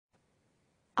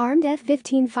Armed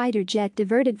F-15 fighter jet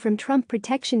diverted from Trump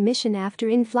protection mission after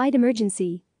in-flight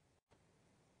emergency.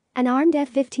 An armed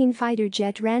F-15 fighter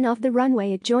jet ran off the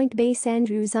runway at Joint Base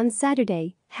Andrews on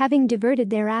Saturday, having diverted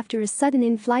there after a sudden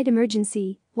in-flight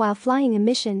emergency while flying a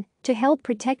mission to help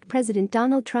protect President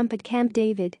Donald Trump at Camp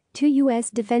David, two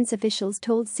U.S. defense officials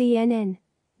told CNN.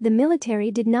 The military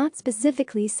did not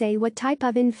specifically say what type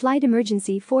of in-flight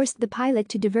emergency forced the pilot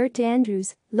to divert to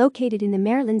Andrews, located in the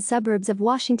Maryland suburbs of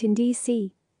Washington,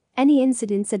 D.C. Any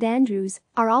incidents at Andrews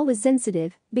are always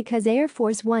sensitive because Air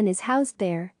Force One is housed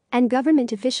there, and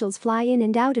government officials fly in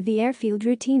and out of the airfield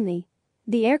routinely.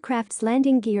 The aircraft's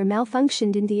landing gear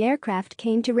malfunctioned and the aircraft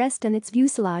came to rest on its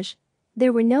fuselage.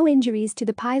 There were no injuries to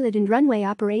the pilot and runway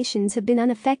operations have been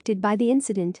unaffected by the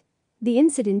incident. The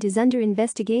incident is under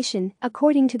investigation,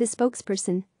 according to the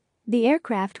spokesperson. The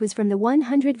aircraft was from the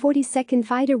 142nd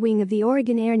Fighter Wing of the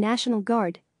Oregon Air National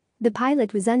Guard. The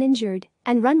pilot was uninjured,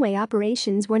 and runway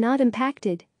operations were not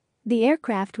impacted. The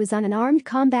aircraft was on an armed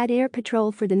combat air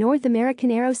patrol for the North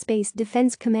American Aerospace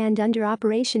Defense Command under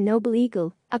Operation Noble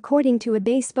Eagle, according to a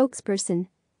base spokesperson.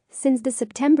 Since the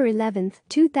September 11,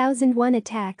 2001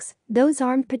 attacks, those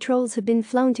armed patrols have been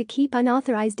flown to keep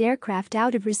unauthorized aircraft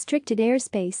out of restricted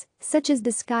airspace, such as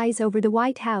the skies over the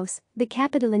White House, the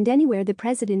Capitol, and anywhere the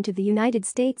President of the United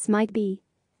States might be.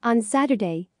 On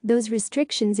Saturday, those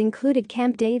restrictions included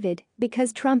Camp David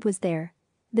because Trump was there.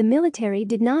 The military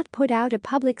did not put out a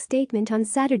public statement on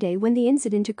Saturday when the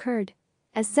incident occurred.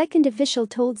 A second official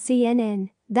told CNN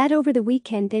that over the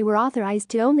weekend they were authorized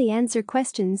to only answer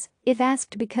questions if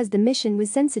asked because the mission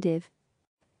was sensitive.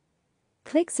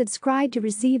 Click subscribe to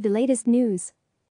receive the latest news.